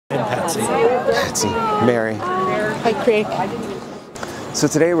Patsy. Patsy. Mary. Hi, Craig. So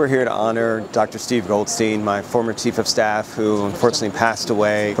today we're here to honor Dr. Steve Goldstein, my former chief of staff, who unfortunately passed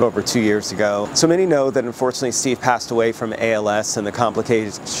away over 2 years ago. So many know that unfortunately Steve passed away from ALS and the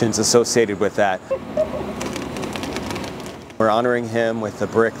complications associated with that. We're honoring him with the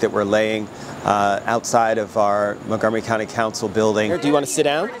brick that we're laying outside of our Montgomery County Council building. Do you want to sit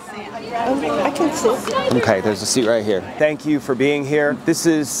down? I can sit. Okay, there's a seat right here. Thank you for being here. This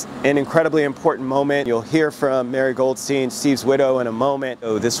is an incredibly important moment. You'll hear from Mary Goldstein, Steve's widow, in a moment.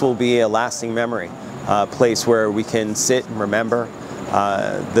 So this will be a lasting memory, a place where we can sit and remember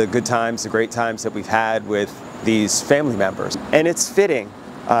the good times, the great times that we've had with these family members. And it's fitting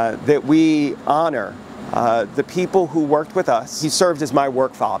that we honor the people who worked with us. He served as my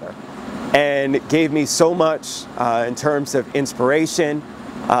work father and gave me so much in terms of inspiration,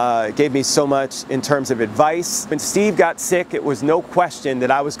 gave me so much in terms of advice. When Steve got sick, it was no question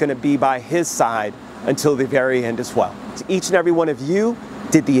that I was going to be by his side until the very end as well. Each and every one of you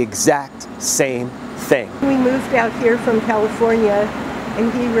did the exact same thing. We moved out here from California,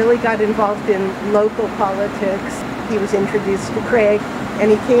 and he really got involved in local politics. He was introduced to Craig,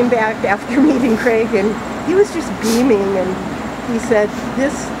 and he came back after meeting Craig, and he was just beaming, and he said,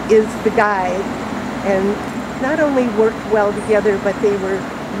 "This is the guy." And not only worked well together, but they were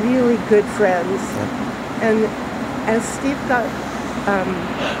really good friends. And as Steve got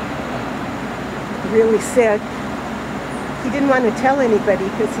really sick, he didn't want to tell anybody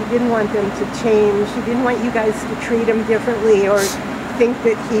because he didn't want them to change. He didn't want you guys to treat him differently or think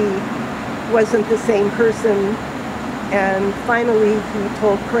that he wasn't the same person. And finally he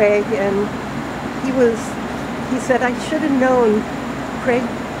told Craig, and he said, "I should have known." Craig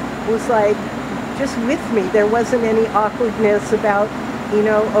was like, just with me. There wasn't any awkwardness about, you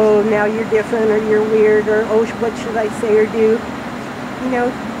know, oh, now you're different or you're weird or, oh, what should I say or do? You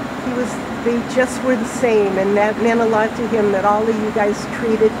know, they just were the same, and that meant a lot to him that all of you guys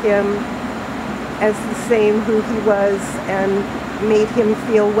treated him as the same who he was and made him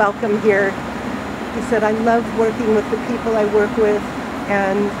feel welcome here. He said, "I love working with the people I work with,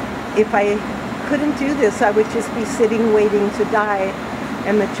 and if I couldn't do this, I would just be sitting waiting to die."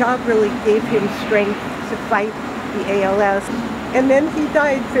 And the job really gave him strength to fight the ALS. And then he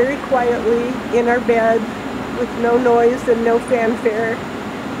died very quietly in our bed with no noise and no fanfare.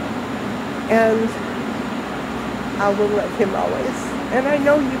 And I will love him always. And I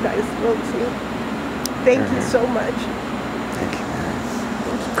know you guys will too. Thank you so much. Thank you, Mary.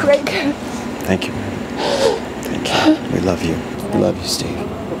 Thank you, Craig. Thank you, Mary. Thank you. We love you. We love you, Steve.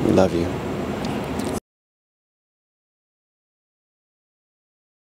 We love you.